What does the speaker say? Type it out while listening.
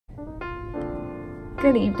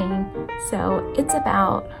Good evening. So it's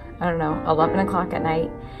about, I don't know, 11 o'clock at night,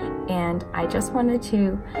 and I just wanted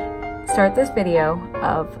to start this video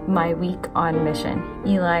of my week on mission.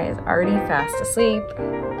 Eli is already fast asleep.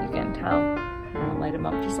 You can tell. I'll light him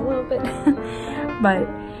up just a little bit. But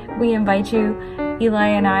we invite you. Eli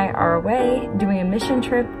and I are away doing a mission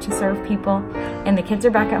trip to serve people, and the kids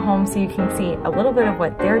are back at home so you can see a little bit of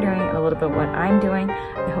what they're doing and a little bit of what I'm doing.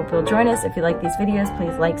 I hope you'll join us. If you like these videos,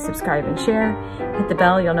 please like, subscribe, and share. Hit the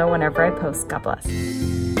bell, you'll know whenever I post. God bless.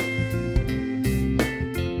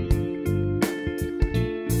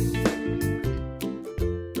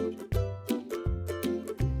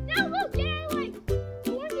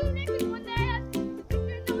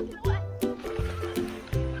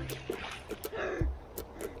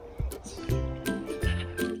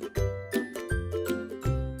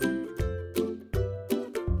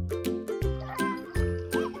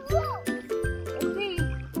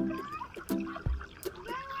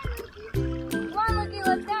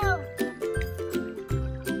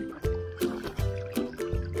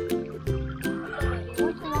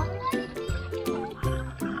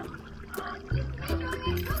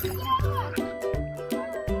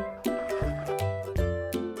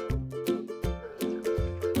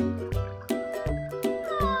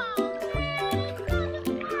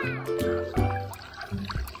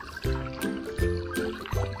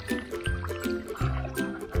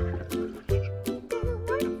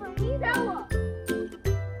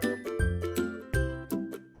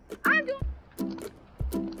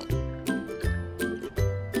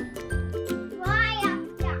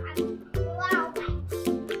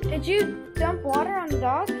 Did you dump water on the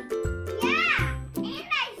dog? Yeah, and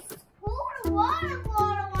I poured a water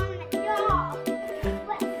bottle on the dog.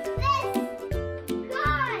 But this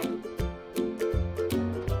God,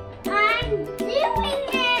 I'm doing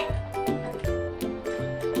it.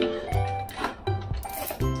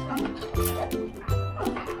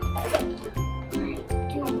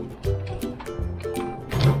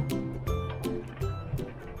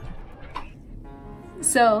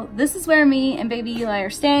 So this is where me and baby Eli are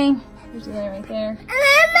staying. There's Eli right there.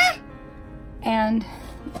 And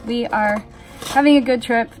we are having a good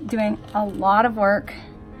trip, doing a lot of work,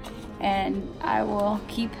 and I will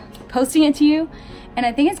keep posting it to you. And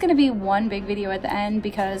I think it's gonna be one big video at the end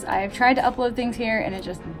because I've tried to upload things here and it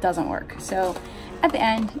just doesn't work. So at the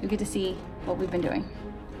end, you get to see what we've been doing.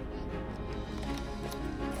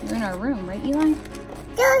 We're in our room, right, Eli?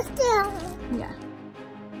 Yeah.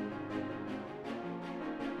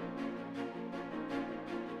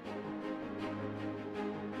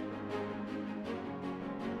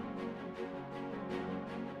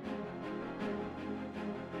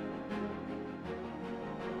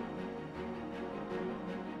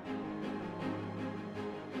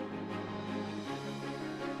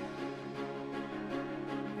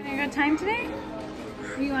 Having a good time today?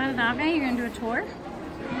 Are you on an Ave? You're gonna do a tour?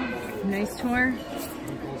 Nice tour.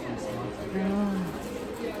 Oh,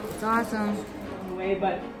 it's awesome.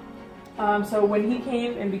 But so when he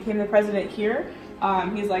came and became the president here,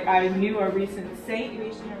 he's like, I knew a recent saint,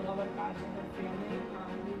 reaching her love of God to her family.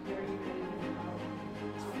 He's very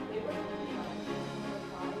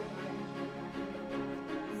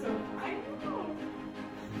so I know.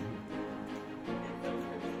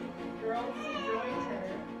 Girls joined her.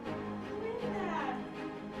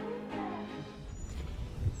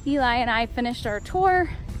 Eli and I finished our tour.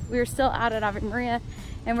 We were still out at Ave Maria,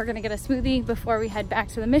 and we're gonna get a smoothie before we head back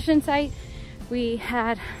to the mission site. We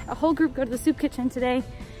had a whole group go to the soup kitchen today,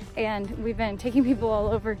 and we've been taking people all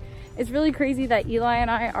over. It's really crazy that Eli and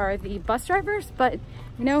I are the bus drivers, but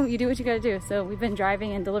you know, you do what you gotta do. So we've been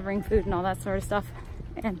driving and delivering food and all that sort of stuff,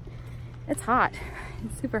 and it's hot.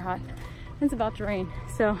 It's super hot. It's about to rain.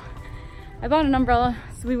 So I bought an umbrella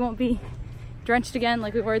so we won't be drenched again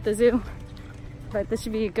like we were at the zoo, but this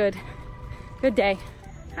should be a good day.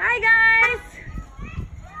 Hi guys!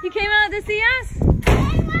 You came out to see us?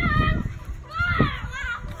 Hey, Mom!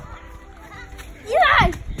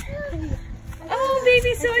 Yes! Oh,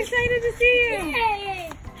 baby's so excited to see you! Hey!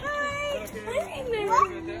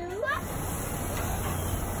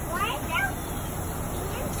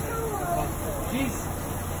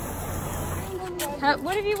 Hi!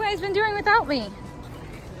 What have you guys been doing without me?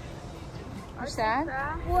 You're sad?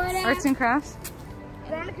 Arts and crafts?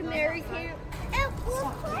 Going to Canary Camp. It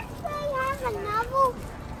looks like they have another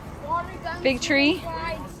Water guns. Big tree?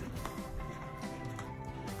 Slides.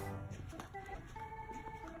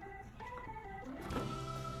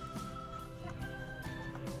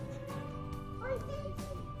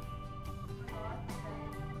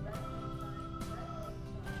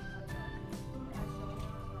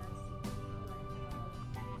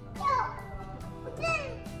 This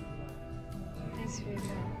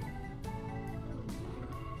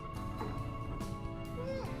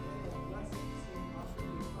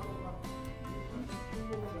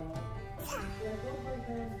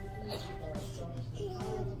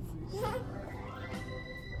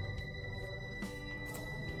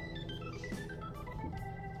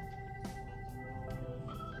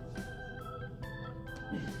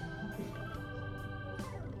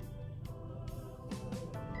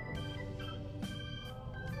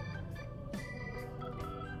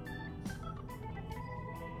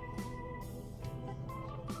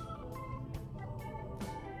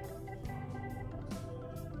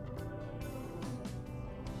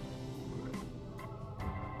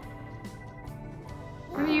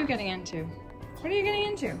you getting into? What are you getting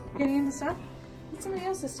into? You getting into stuff? It's somebody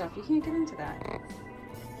else's stuff. You can't get into that.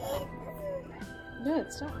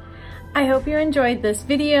 Good stuff. I hope you enjoyed this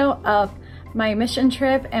video of my mission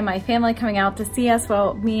trip and my family coming out to see us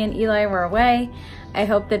while me and Eli were away. I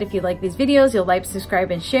hope that if you like these videos, you'll like, subscribe,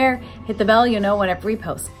 and share. Hit the bell, you'll know whenever we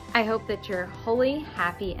post. I hope that you're wholly,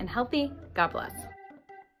 happy, and healthy. God bless.